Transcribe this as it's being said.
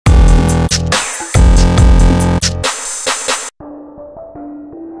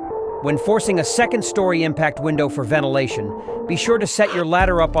When forcing a second-story impact window for ventilation, be sure to set your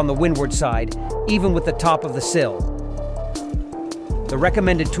ladder up on the windward side, even with the top of the sill. The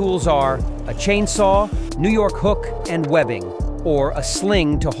recommended tools are a chainsaw, New York hook, and webbing, or a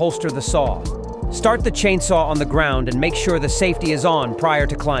sling to holster the saw. Start the chainsaw on the ground and make sure the safety is on prior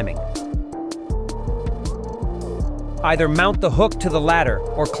to climbing. Either mount the hook to the ladder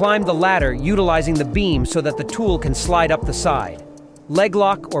or climb the ladder utilizing the beam so that the tool can slide up the side. Leg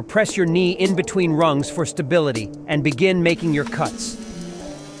lock or press your knee in between rungs for stability and begin making your cuts.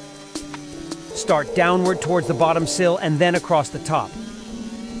 Start downward towards the bottom sill and then across the top.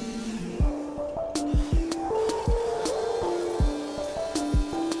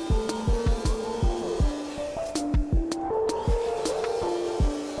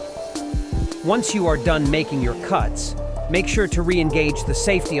 Once you are done making your cuts, make sure to re-engage the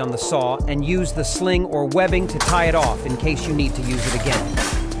safety on the saw and use the sling or webbing to tie it off in case you need to use it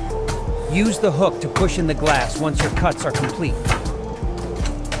again. Use the hook to push in the glass once your cuts are complete.